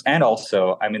 4 hours. And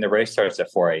also, I mean, the race starts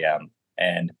at 4 a.m.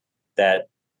 and that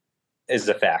is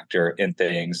a factor in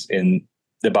things. And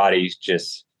the body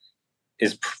just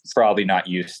is probably not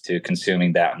used to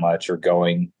consuming that much or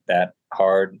going that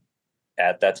hard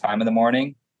at that time of the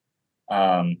morning.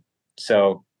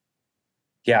 So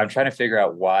yeah, I'm trying to figure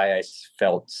out why I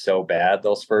felt so bad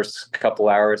those first couple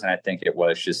hours. And I think it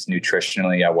was just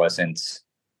nutritionally, I was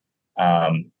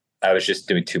just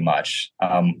doing too much.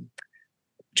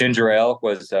 Ginger ale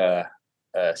was a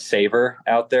saver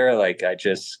out there. Like I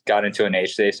just got into an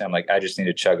age station. I'm like, I just need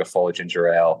to chug a full of ginger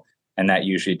ale. And that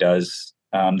usually does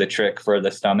the trick for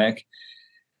the stomach.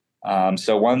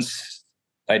 So once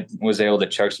I was able to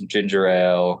chug some ginger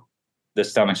ale, the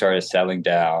stomach started settling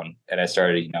down and I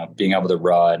started, being able to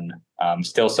run.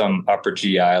 Still some upper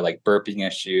GI, like burping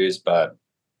issues, but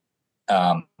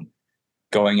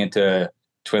going into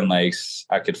Twin Lakes,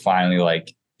 I could finally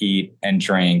like eat and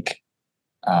drink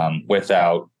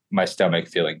without my stomach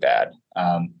feeling bad.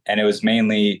 And it was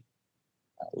mainly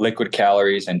liquid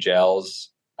calories and gels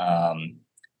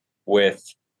with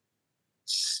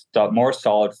more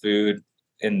solid food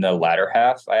in the latter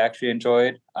half. I actually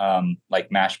enjoyed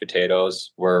like mashed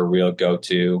potatoes were a real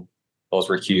go-to. Those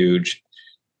were huge.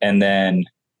 And then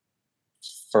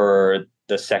for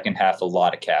the second half, a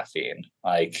lot of caffeine,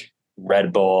 like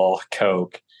Red Bull,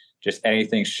 Coke, just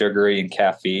anything sugary and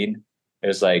caffeine. It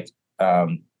was like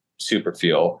super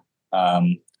fuel.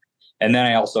 And then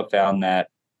I also found that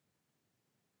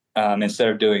instead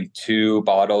of doing 2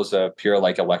 bottles of pure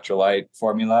like electrolyte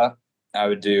formula, I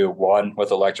would do one with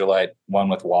electrolyte, one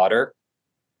with water,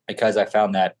 because I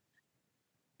found that,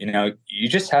 you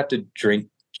just have to drink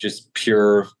just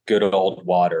pure good old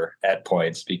water at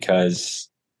points, because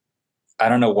I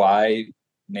don't know why.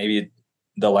 Maybe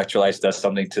the electrolytes does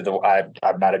something to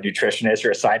I'm not a nutritionist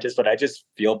or a scientist, but I just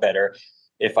feel better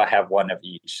if I have one of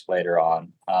each later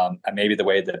on. And maybe the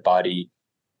way the body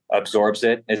absorbs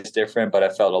it is different, but I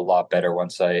felt a lot better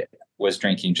once I was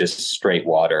drinking just straight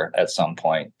water at some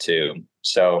point too.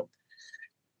 So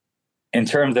in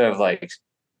terms of like,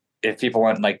 if people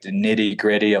want like the nitty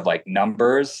gritty of like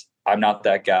numbers, I'm not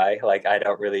that guy. Like I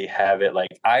don't really have it.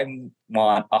 Like I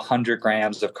want 100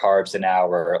 grams of carbs an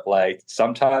hour. Like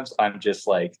sometimes I'm just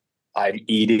like, I'm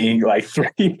eating like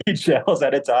 3 gels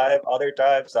at a time. Other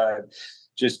times I'm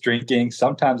just drinking.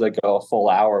 Sometimes I go a full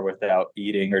hour without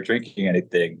eating or drinking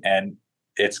anything. And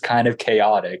it's kind of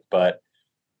chaotic, but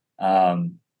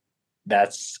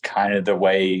that's kind of the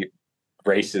way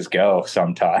races go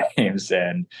sometimes.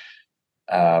 And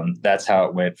that's how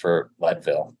it went for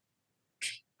Leadville.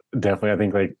 Definitely. I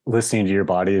think like listening to your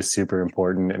body is super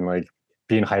important, and like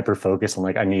being hyper focused on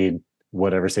like, I need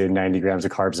whatever, say 90 grams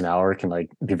of carbs an hour can like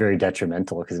be very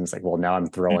detrimental, because it's like, well, now I'm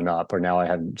throwing up or now I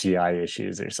have GI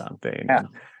issues or something. Yeah.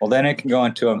 Well, then it can go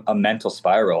into a mental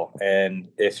spiral. And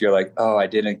if you're like, oh, I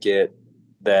didn't get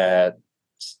that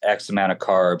X amount of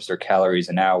carbs or calories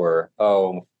an hour.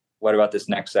 Oh, what about this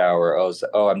next hour?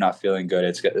 Oh, I'm not feeling good.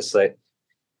 It's like,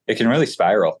 it can really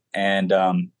spiral. And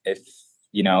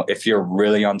if you're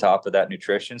really on top of that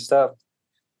nutrition stuff,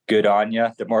 good on you.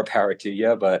 The more power to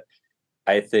you. But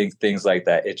I think things like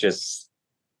that, it just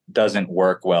doesn't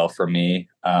work well for me.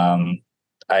 I'm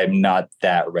not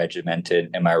that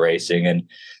regimented in my racing, and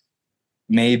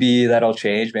maybe that'll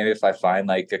change. Maybe if I find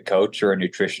like a coach or a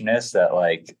nutritionist that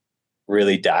like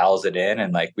really dials it in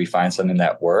and like we find something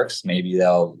that works, maybe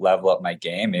they'll level up my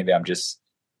game. Maybe I'm just,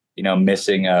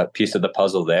 missing a piece of the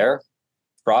puzzle there,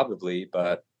 probably.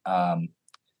 But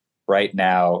right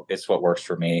now it's what works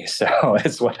for me. So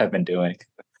it's what I've been doing.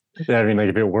 Yeah, I mean, like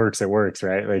if it works,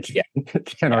 right? Like, Yeah.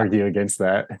 Can't argue against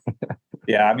that.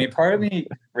 Yeah, I mean, part of me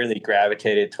really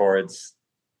gravitated towards.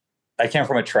 I came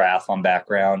from a triathlon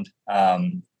background,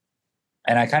 and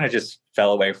and I kind of just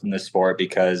fell away from the sport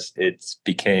because it's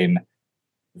became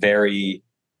very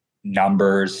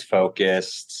numbers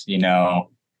focused.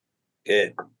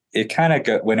 It it kind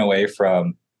of went away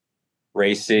from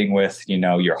racing with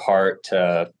your heart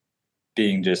to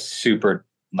being just super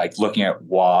like looking at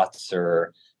watts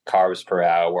or carbs per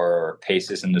hour or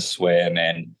paces in the swim,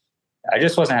 and I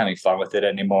just wasn't having fun with it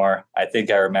anymore. I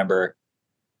think I remember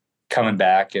coming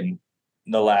back and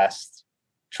the last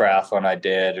triathlon I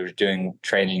did, I was doing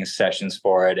training sessions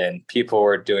for it, and people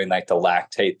were doing like the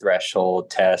lactate threshold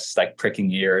tests, like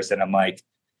pricking ears, and I'm like,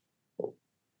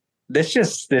 this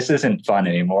isn't fun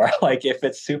anymore. Like if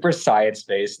it's super science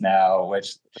based now,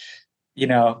 which you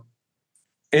know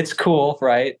it's cool,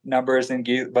 right? Numbers and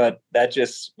but that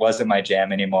just wasn't my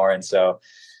jam anymore, and so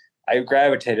I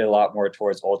gravitated a lot more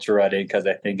towards ultra running because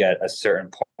I think at a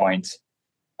certain point,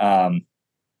 um,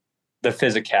 the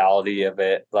physicality of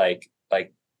it, like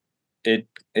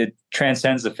it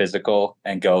transcends the physical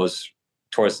and goes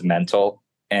towards the mental.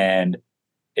 And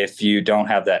if you don't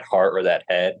have that heart or that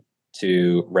head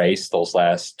to race those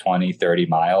last 20, 30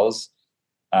 miles,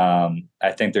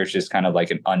 I think there's just kind of like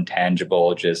an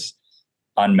untangible, just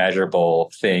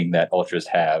unmeasurable thing that ultras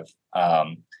have.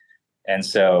 And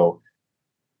so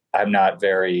I'm not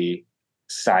very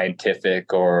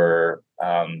scientific or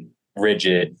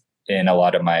rigid in a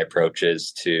lot of my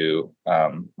approaches to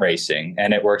racing,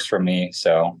 and it works for me.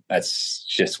 So that's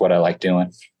just what I like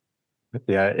doing.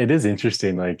 Yeah, it is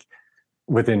interesting, like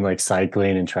within like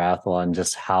cycling and triathlon,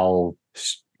 just how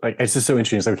like it's just so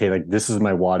interesting. It's like, okay, like this is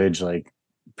my wattage like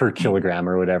per kilogram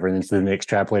or whatever, and then they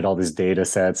extrapolate all these data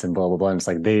sets and blah blah blah. And it's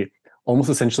like they almost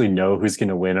essentially know who's going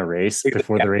to win a race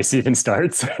before the race even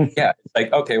starts. Yeah,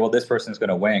 like okay, well, this person's going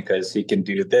to win because he can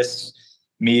do this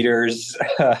meters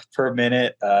per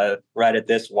minute right at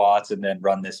this watts and then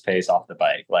run this pace off the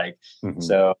bike. Like, Mhm.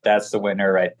 so that's the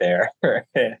winner right there.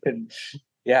 And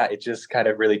yeah, it just kind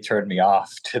of really turned me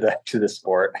off to the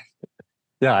sport.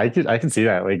 Yeah, I can see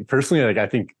that. Like personally, like I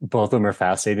think both of them are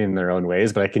fascinating in their own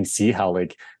ways, but I can see how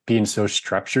like being so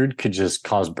structured could just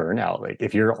cause burnout. Like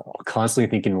if you're constantly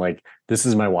thinking like this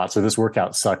is my watts, so this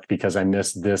workout sucked because I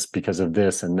missed this because of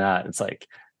this and that. It's like,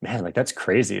 man, like that's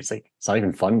crazy. It's like it's not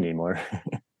even fun anymore.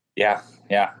 Yeah,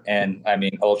 yeah. And I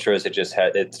mean ultras, it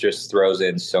just throws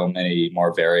in so many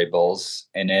more variables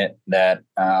in it that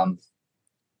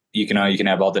you can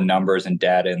have all the numbers and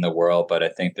data in the world, but I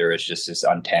think there is just this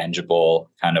untangible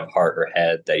kind of heart or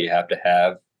head that you have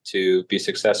to be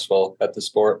successful at the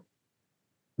sport.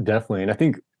 Definitely. And I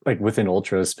think like within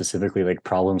ultras specifically, like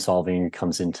problem solving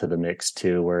comes into the mix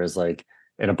too. Whereas like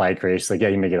in a bike race, like yeah,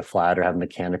 you may get a flat or have a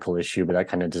mechanical issue, but that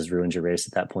kind of just ruins your race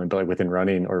at that point. But like within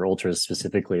running or ultras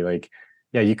specifically, like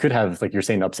yeah, you could have like you're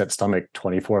saying upset stomach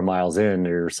 24 miles in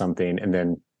or something, and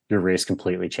then your race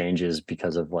completely changes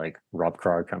because of like Rob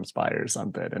Craw comes by or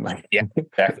something. And like Yeah,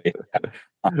 exactly.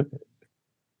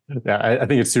 yeah, I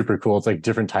think it's super cool. It's like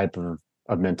different type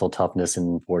of mental toughness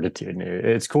and fortitude. And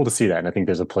it's cool to see that. And I think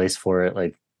there's a place for it,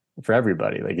 like for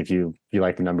everybody. Like if you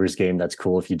like the numbers game, that's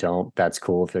cool. If you don't, that's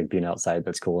cool. If you like being outside,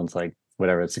 that's cool. And it's like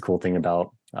whatever. It's the cool thing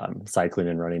about cycling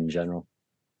and running in general.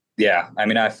 Yeah, I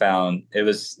mean, I found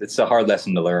it's a hard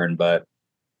lesson to learn, but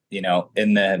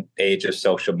in the age of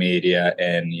social media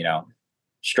and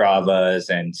Stravas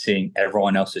and seeing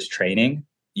everyone else's training,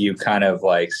 you kind of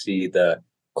like see the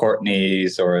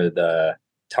Courtneys or the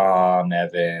Tom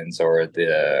Evans or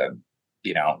the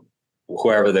you know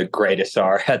whoever the greatest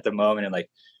are at the moment, and like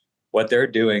what they're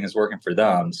doing is working for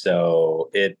them, so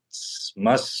it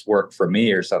must work for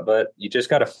me or something. But you just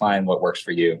got to find what works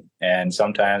for you, and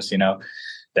sometimes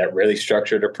that really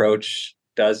structured approach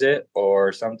does it,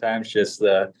 or sometimes just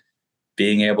the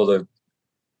being able to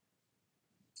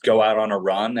go out on a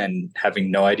run and having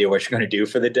no idea what you're going to do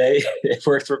for the day, it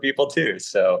works for people too.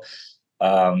 So,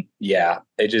 yeah,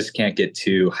 I just can't get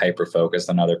too hyper focused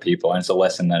on other people. And it's a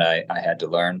lesson that I had to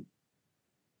learn.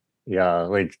 Yeah,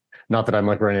 like not that I'm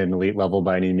like running an elite level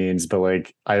by any means, but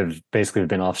like I've basically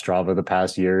been off Strava the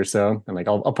past year or so. And like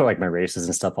I'll put like my races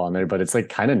and stuff on there, but it's like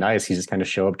kind of nice. You just kind of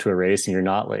show up to a race and you're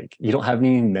not like you don't have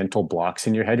any mental blocks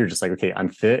in your head. You're just like, okay, I'm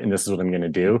fit and this is what I'm gonna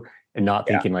do. And not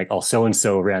Yeah. thinking like, oh, so and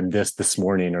so ran this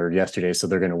morning or yesterday, so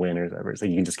they're gonna win or whatever. It's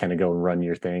like you can just kind of go and run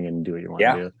your thing and do what you want to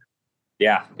Yeah. do.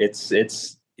 Yeah.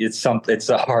 It's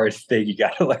a hard thing you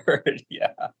got to learn.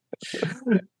 Yeah.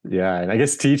 Yeah, and I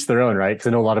guess to each their own, right? Because I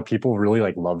know a lot of people really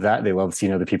like love that. They love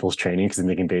seeing other people's training because then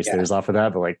they can base Yeah. theirs off of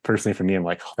that. But like personally, for me, I'm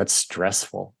like, oh, that's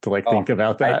stressful to like Oh, think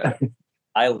about I, that.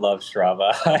 I love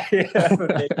Strava. I am a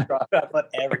big Strava.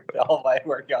 I put all my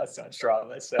workouts on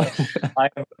Strava. So I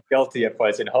am guilty of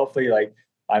points. And hopefully, like,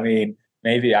 I mean,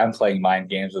 maybe I'm playing mind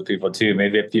games with people too.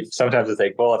 Maybe if people, sometimes I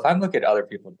think, well, if I'm looking at other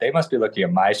people, they must be looking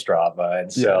at my Strava,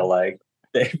 and Yeah. so like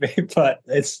they. But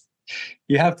it's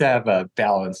you have to have a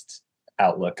balanced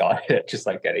outlook on it, just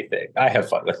like anything. I have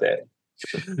fun with it.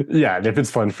 Yeah. And if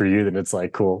it's fun for you, then it's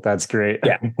like, cool. That's great.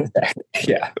 Yeah,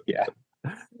 yeah, yeah.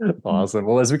 Awesome.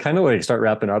 Well, as we kind of like start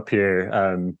wrapping up here,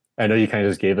 I know you kind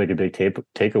of just gave like a big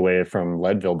takeaway from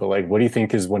Leadville, but like, what do you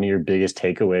think is one of your biggest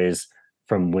takeaways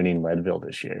from winning Leadville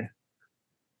this year?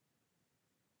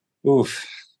 Oof.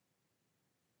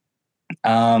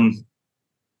 Um.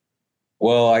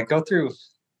 Well, I go through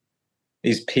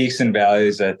these peaks and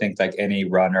valleys. I think like any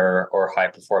runner or high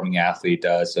performing athlete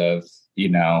does. Of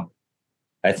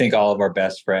I think all of our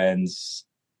best friends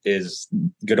is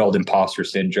good old imposter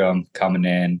syndrome coming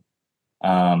in.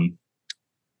 Um,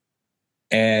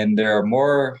 and there are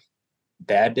more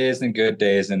bad days than good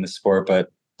days in the sport,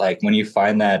 but like when you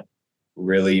find that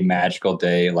really magical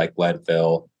day like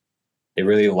Leadville, it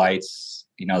really lights,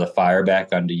 the fire back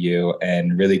under you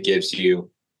and really gives you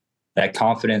that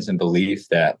confidence and belief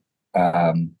that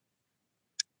um,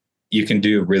 you can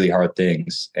do really hard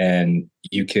things and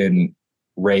you can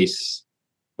race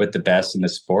with the best in the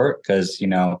sport because,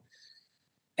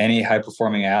 any high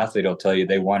performing athlete will tell you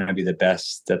they want to be the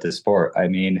best at the sport. I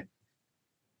mean,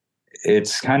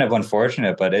 it's kind of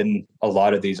unfortunate, but in a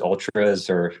lot of these ultras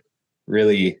or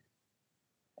really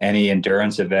any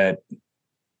endurance event,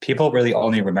 people really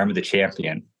only remember the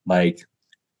champion, like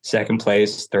second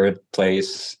place, third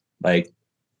place. Like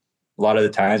a lot of the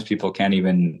times people can't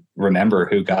even remember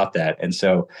who got that. And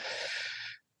so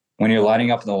when you're lining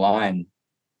up in the line,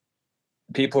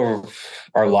 people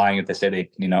are lying if they say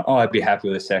oh, I'd be happy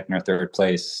with a second or third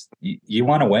place. You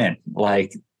want to win.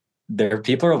 Like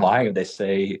people are lying if they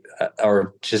say,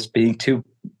 or just being too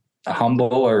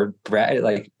humble or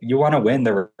like you want to win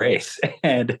the race,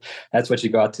 and that's what you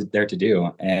go out there to do.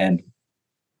 And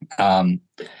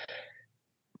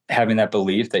having that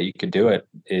belief that you could do it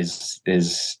is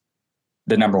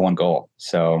the number one goal.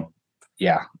 So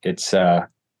yeah, it's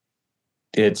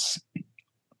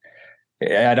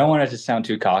I don't want it to sound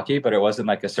too cocky, but it wasn't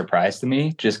like a surprise to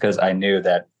me just because I knew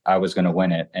that I was going to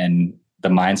win it and the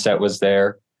mindset was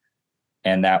there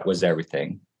and that was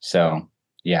everything. So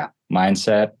yeah,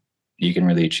 mindset, you can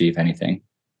really achieve anything.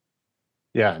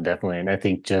 Yeah, definitely. And I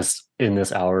think just in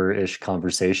this hour-ish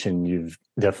conversation, you've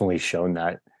definitely shown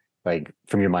that, like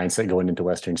from your mindset going into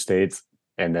Western States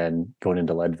and then going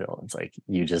into Leadville. It's like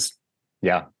you just,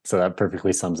 yeah. So that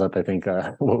perfectly sums up, I think,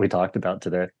 what we talked about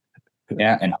today.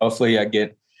 Yeah, and hopefully I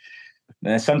get.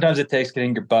 And sometimes it takes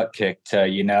getting your butt kicked to,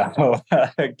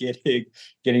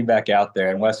 getting back out there.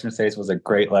 And Western States was a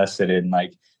great lesson in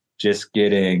like just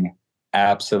getting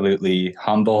absolutely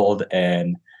humbled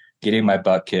and getting my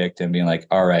butt kicked and being like,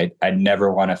 all right, I never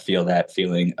want to feel that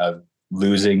feeling of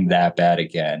losing that bad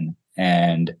again.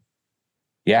 And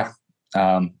yeah,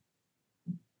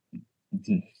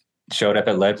 showed up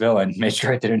at Leadville and made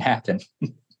sure it didn't happen.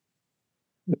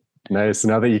 Nice.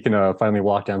 Now that you can finally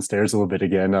walk downstairs a little bit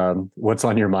again, what's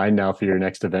on your mind now for your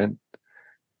next event?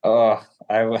 Oh,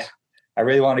 I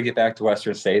really want to get back to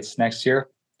Western States next year.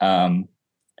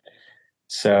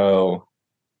 So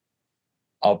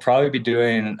I'll probably be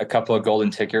doing a couple of golden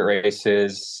ticket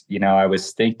races. I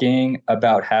was thinking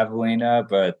about Javelina,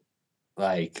 but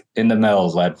like in the middle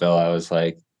of Leadville, I was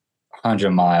like,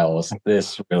 100 miles.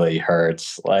 This really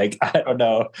hurts. Like, I don't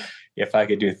know if I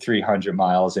could do 300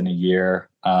 miles in a year.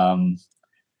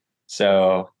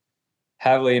 So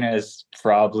Javelina is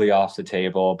probably off the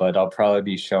table, but I'll probably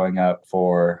be showing up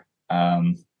for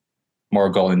more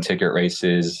golden ticket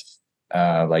races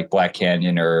like Black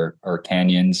Canyon or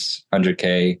Canyons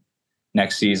 100K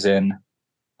next season.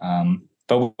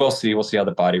 But we'll see. We'll see how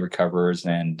the body recovers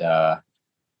and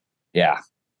yeah,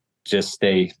 just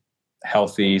stay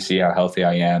healthy, see how healthy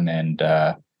I am, and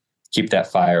keep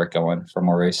that fire going for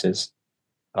more races.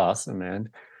 Awesome, man.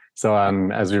 So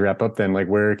as we wrap up then, like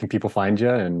where can people find you?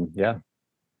 And yeah.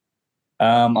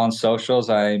 On socials,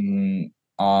 I'm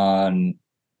on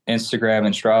Instagram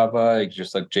and Strava,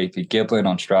 just like JP Giblin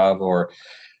on Strava or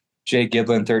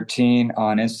jgiblin13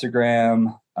 on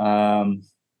Instagram.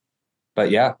 But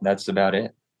yeah, that's about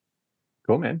it.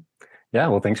 Cool, man. Yeah,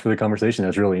 well, thanks for the conversation. It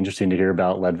was really interesting to hear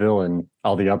about Leadville and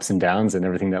all the ups and downs and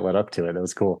everything that led up to it. That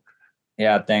was cool.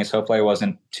 Yeah, thanks. Hopefully I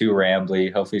wasn't too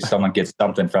rambly. Hopefully someone gets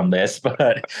something from this.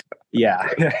 But yeah,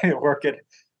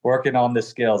 working on the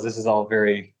skills. This is all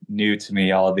very new to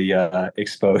me, all the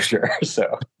exposure.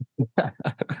 So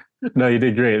No, you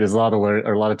did great. There's a lot of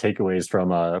or a lot of takeaways from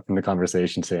the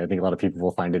conversation today. I think a lot of people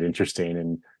will find it interesting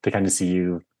and to kind of see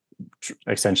you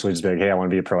essentially just be like, hey, I want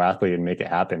to be a pro athlete and make it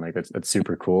happen. Like that's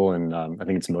super cool, and I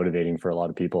think it's motivating for a lot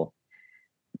of people.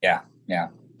 Yeah, yeah,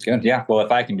 good. Yeah, well,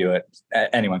 if I can do it,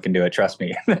 anyone can do it. Trust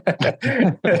me. That'll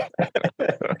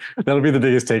be the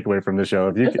biggest takeaway from the show.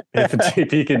 If the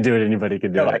JP can do it, anybody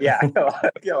can do Come on, it. yeah, come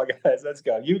on, guys, let's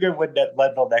go. You can win that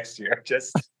Leadville next year.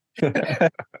 Just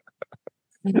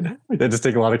They just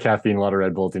take a lot of caffeine, a lot of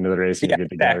Red Bulls into the race, and yeah, you're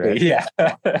good to go, exactly. right?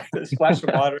 Yeah, splash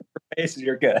some water in your face, and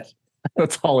you're good.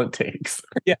 That's all it takes.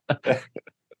 Yeah.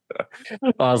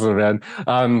 Awesome, man.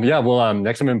 Yeah, well,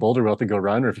 next time in Boulder, we'll have to go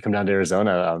run, or if you come down to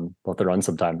Arizona, we'll have to run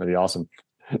sometime. That'd be awesome.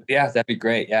 Yeah, that'd be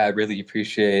great. Yeah, I really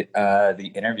appreciate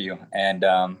the interview, and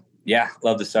yeah,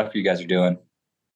 love the stuff you guys are doing.